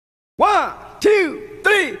1, 2,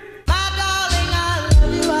 3.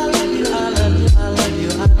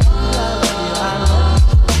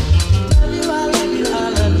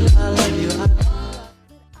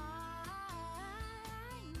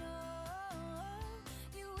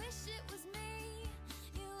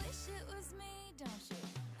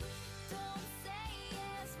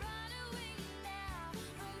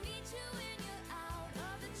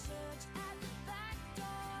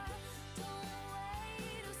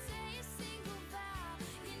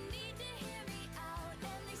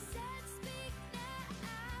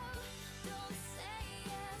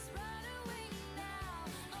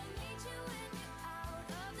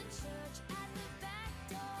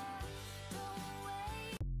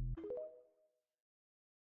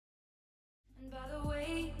 By the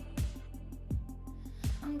way,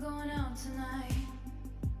 I'm going out tonight.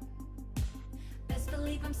 Best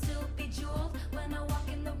believe I'm still bejeweled. When I walk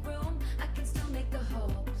in the room, I can still make the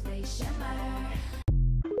whole place shimmer. I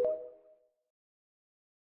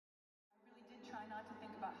really did try not to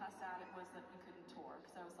think about how sad it was that we couldn't tour,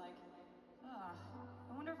 because I was like, ugh,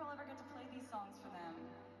 I wonder if I'll ever get to play these songs for them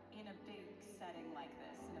in a big setting like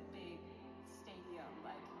this, in a big stadium,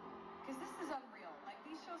 like, because this is unreal. Like,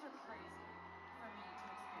 these shows are crazy for me to experience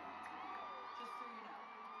with you, just so you know.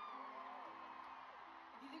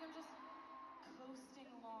 If you think I'm just coasting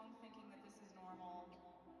along thinking that this is normal,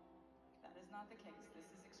 that is not the case. This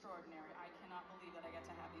is extraordinary. I cannot believe that I get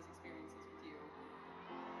to have these experiences with you.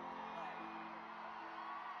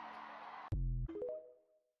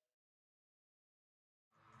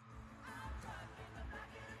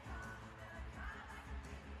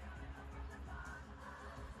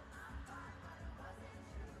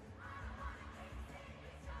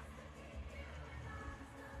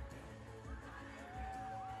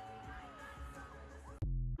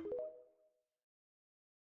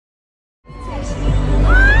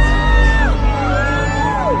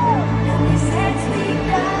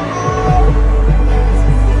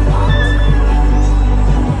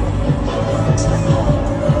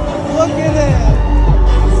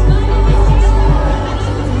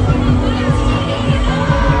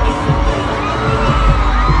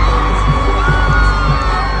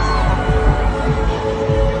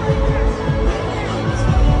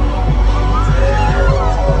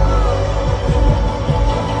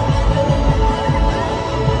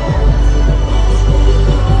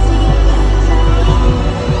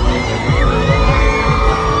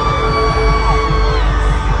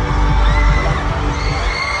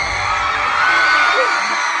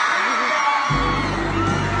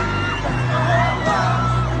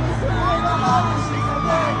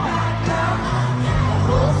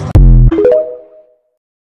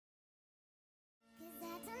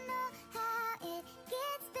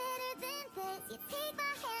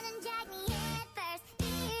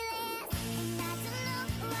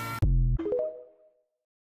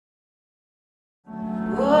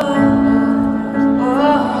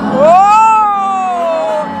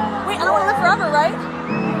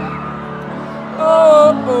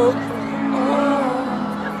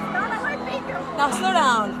 Now slow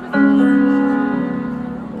down.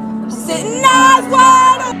 Sitting eyes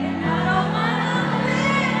wide open.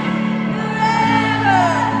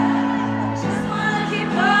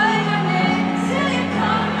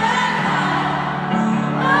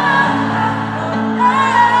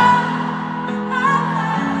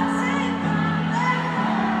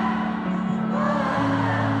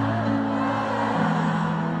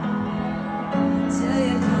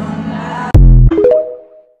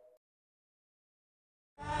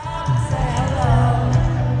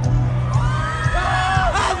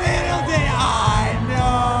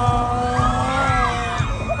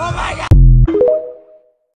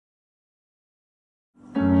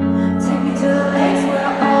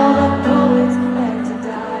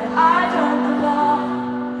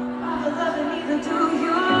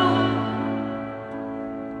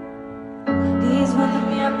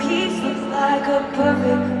 Like a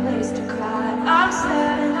perfect place to cry. I'm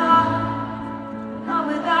setting off, not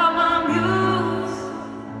without my muse.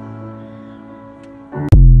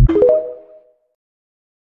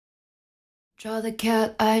 Draw the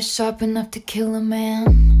cat eyes sharp enough to kill a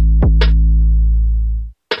man.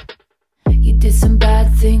 You did some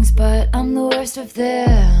bad things, but I'm the worst of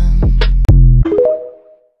them.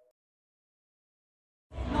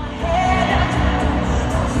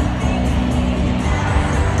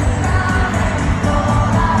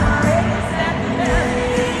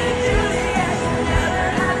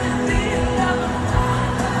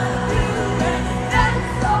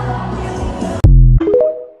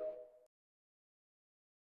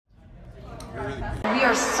 We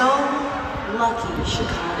are so lucky,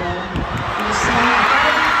 Chicago. bit. You just sing, I thought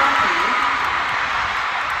it'd be fun for you.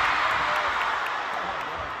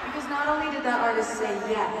 Because not only did that artist say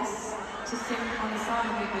yes to sing on the song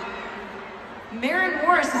with me, but Maren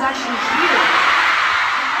Morris is actually here.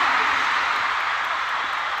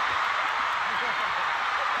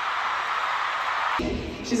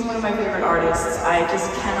 She's one of my favorite artists. I just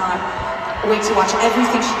cannot wait to watch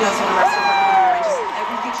everything she does in the rest of her career.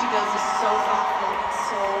 Everything she does is so thoughtful,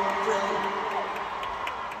 so brilliant.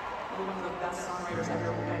 You're one of the best songwriters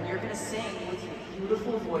ever, and you're gonna sing with your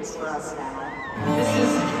beautiful voice for us now.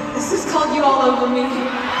 This is called You All Over Me.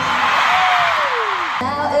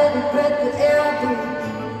 Now every breath that air I breathe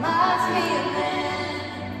reminds me of then.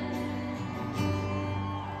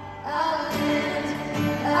 I lived,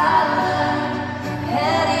 I learned,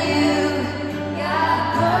 had you, got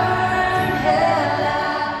burned, held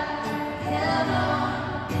out, held on,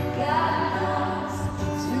 God knows,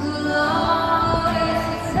 too long is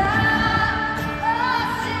the time I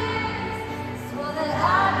see, so that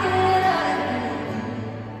I get under,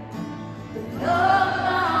 but no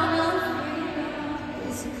amount of freedom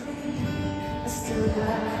is clean. I still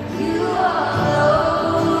got you all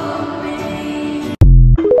over me.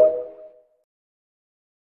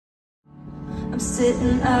 I'm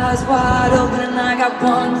sitting eyes wide open and I got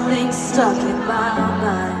one thing stuck in my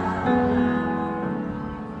mind.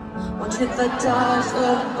 Wonder if I dodged a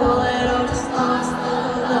bullet or just lost the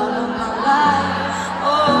love of my life.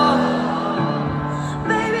 Oh,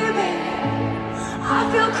 baby, I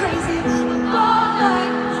feel crazy all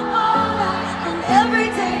night, and every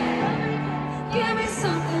day. Give me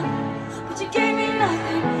something, but you gave me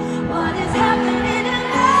nothing. What is happening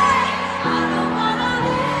tonight? I don't wanna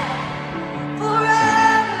live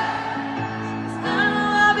forever, 'cause I know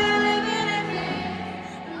I'll be living in fear,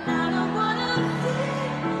 and I don't wanna live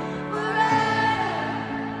forever.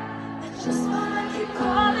 I just wanna keep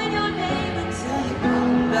calling your name until you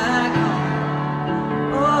come back home.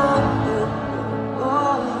 Oh, oh,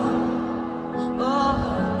 oh,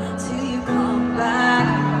 oh, till you come back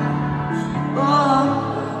home.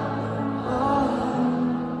 Oh.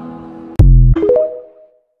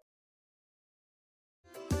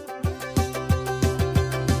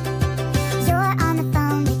 You're on the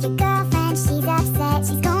phone with your girlfriend, she's upset.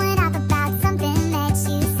 She's going off about something that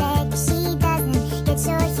you said. But she doesn't get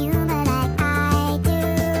your humor like I do.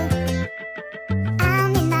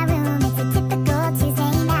 I'm in my room, it's a typical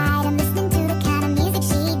Tuesday night. I'm listening to the kind of music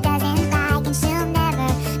she doesn't like, and she'll never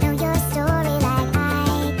know your story like I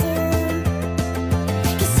do.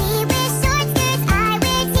 'Cause she wears short skirts, I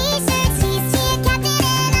wear t-shirts. She's cheer captain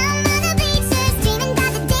and I'm on the bleachers, dreaming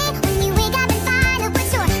about the day when you wake up and find out what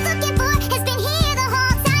you're looking for has been here the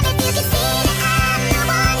whole time. If you could see that I'm the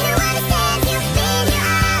one who understands you, then you're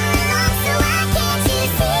all alone. So why can't you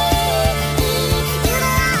see you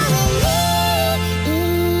belong with me?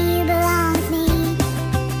 You belong with me.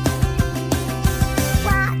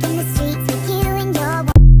 Walking the streets with you and your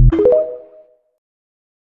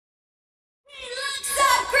So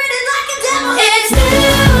pretty like a devil. It's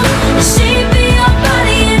blue. The shape of your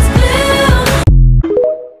body is blue.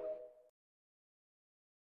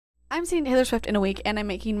 I'm seeing Taylor Swift in a week and I'm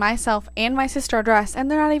making myself and my sister a dress and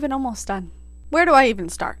they're not even almost done. Where do I even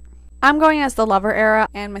start? I'm going as the Lover era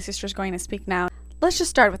and my sister's going as Speak Now. Let's just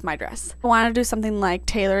start with my dress. I want to do something like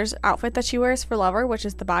Taylor's outfit that she wears for Lover, which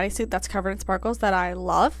is the bodysuit that's covered in sparkles that I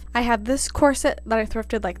love. I have this corset that I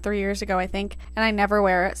thrifted like 3 years ago, I think, and I never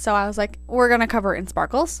wear it. So I was like, we're going to cover it in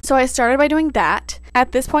sparkles. So I started by doing that.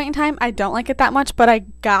 At this point in time, I don't like it that much, but I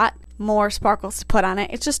got more sparkles to put on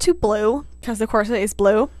it. It's just too blue because the corset is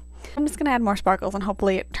blue. I'm just going to add more sparkles and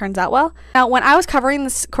hopefully it turns out well. Now, when I was covering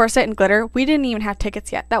this corset in glitter, we didn't even have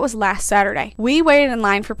tickets yet. That was last Saturday. We waited in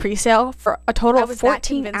line for pre-sale for a total of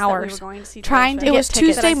 14 hours. It was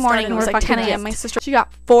Tuesday morning. It was like 10 a.m. My sister, she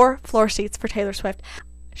got 4 floor seats for Taylor Swift.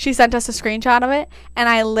 She sent us a screenshot of it, and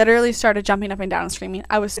I literally started jumping up and down and screaming.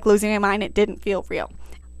 I was losing my mind. It didn't feel real.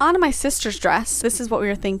 On to my sister's dress. This is what we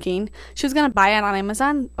were thinking. She was going to buy it on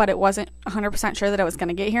Amazon, but it wasn't 100% sure that it was going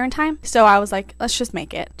to get here in time. So I was like, let's just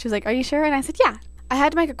make it. She was like, are you sure? And I said, yeah. I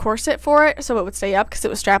had to make a corset for it so it would stay up because it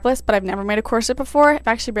was strapless, but I've never made a corset before. I've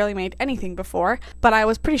actually barely made anything before, but I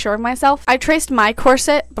was pretty sure of myself. I traced my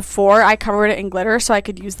corset before I covered it in glitter so I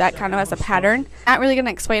could use that kind of as a pattern. Not really going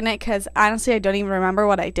to explain it because honestly I don't even remember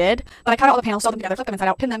what I did, but I cut out all the panels, sewed them together, flipped them inside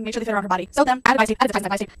out, pinned them, made sure they fit around her body, sewed them, added the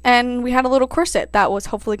bicep, and we had a little corset that was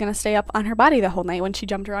hopefully going to stay up on her body the whole night when she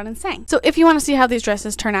jumped around and sang. So if you want to see how these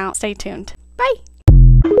dresses turn out, stay tuned. Bye!